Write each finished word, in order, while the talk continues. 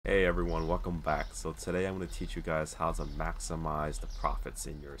everyone, welcome back. So today I'm going to teach you guys how to maximize the profits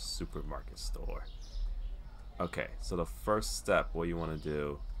in your supermarket store. Okay, so the first step, what you want to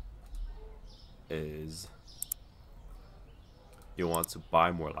do is you want to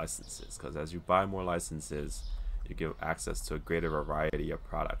buy more licenses, because as you buy more licenses you give access to a greater variety of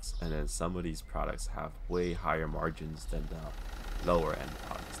products, and then some of these products have way higher margins than the lower end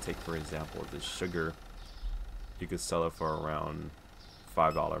products. Take for example this sugar, you could sell it for around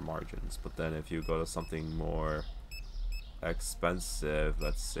 $5 margins, but then if you go to something more expensive,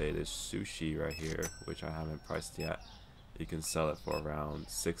 let's say this sushi right here, which I haven't priced yet, you can sell it for around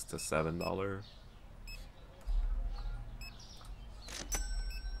 $6 to $7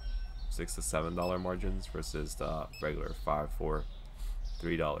 margins versus the regular $5, $4,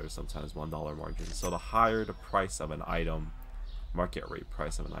 $3, sometimes $1 margins. So the higher the price of an item, market rate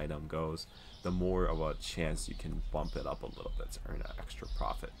price of an item goes, the more of a chance you can bump it up a little bit to earn an extra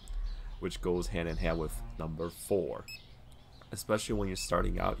profit, which goes hand in hand with number 4. Especially when you're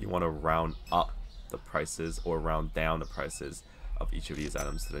starting out, you want to round up the prices or round down the prices of each of these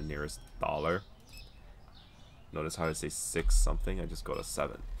items to the nearest dollar. Notice how I say 6 something, I just go to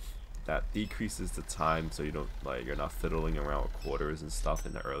 7. That decreases the time, so you don't you're not fiddling around with quarters and stuff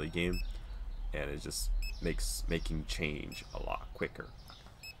in the early game, and it just makes making change a lot quicker.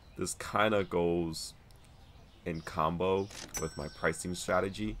 This kind of goes in combo with my pricing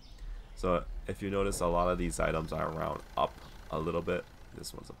strategy. So if you notice, a lot of these items I round up a little bit.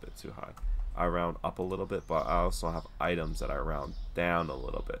 This one's a bit too high. I round up a little bit, but I also have items that I round down a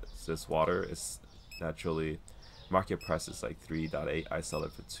little bit. So this water is naturally market price is like 3.8. I sell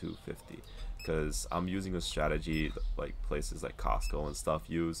it for $2.50 because I'm using a strategy like places like Costco and stuff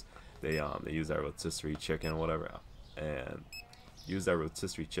use. They use that rotisserie chicken or whatever, and use that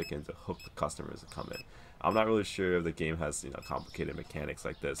rotisserie chicken to hook the customers to come in. I'm not really sure if the game has complicated mechanics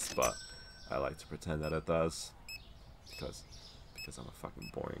like this, but I like to pretend that it does because I'm a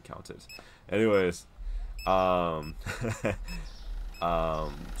fucking boring accountant. Anyways, what was I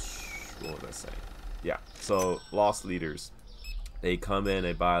saying? Yeah, so lost leaders, they come in,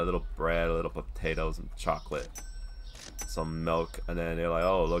 they buy a little bread, a little potatoes, and chocolate, some milk, and then they're like,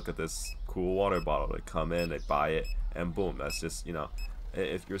 oh, look at this cool water bottle. They come in, they buy it, and boom, that's just,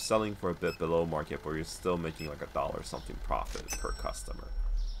 if you're selling for a bit below market, but you're still making like $1 something profit per customer.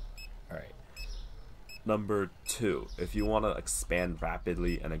 Alright, number 2, if you want to expand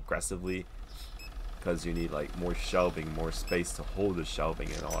rapidly and aggressively, because you need like more shelving, more space to hold the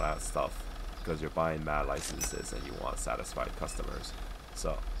shelving and all that stuff, because you're buying mad licenses and you want satisfied customers,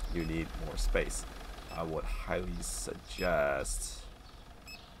 so you need more space. I would highly suggest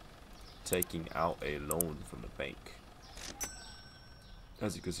taking out a loan from the bank.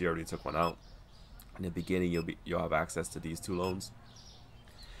 As you can see, I already took one out. In the beginning, you'll have access to these 2 loans.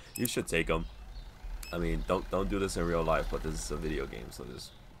 You should take them. I mean, don't do this in real life, but this is a video game, so there's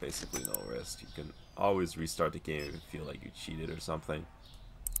basically no risk. You can always restart the game if you feel like you cheated or something.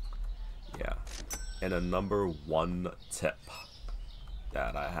 Yeah. And a number 1 tip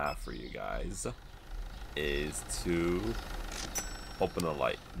that I have for you guys is to open a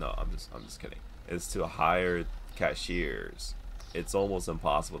light. No, I'm just kidding. Is to hire cashiers. It's almost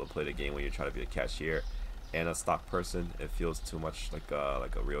impossible to play the game when you're trying to be a cashier and a stock person. It feels too much like a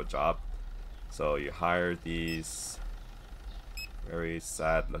real job. So you hire these very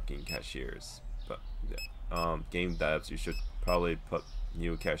sad looking cashiers. But yeah, game devs, you should probably put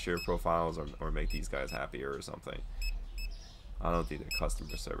new cashier profiles or make these guys happier or something. I don't think their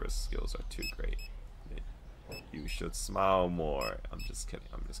customer service skills are too great. You should smile more. I'm just kidding.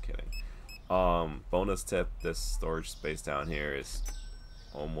 Bonus tip, this storage space down here is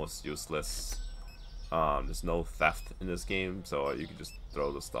almost useless. There's no theft in this game, so you can just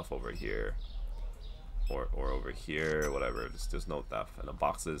throw the stuff over here or over here, whatever. There's no theft, and the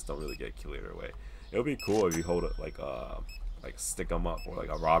boxes don't really get cleared away. It would be cool if you hold it like stick them up, or like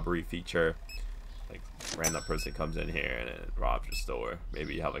a robbery feature. Like random person comes in here and then robs your store.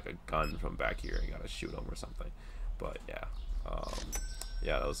 Maybe you have like a gun from back here and you gotta shoot them or something. But yeah,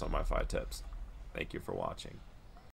 yeah, those are my 5 tips. Thank you for watching.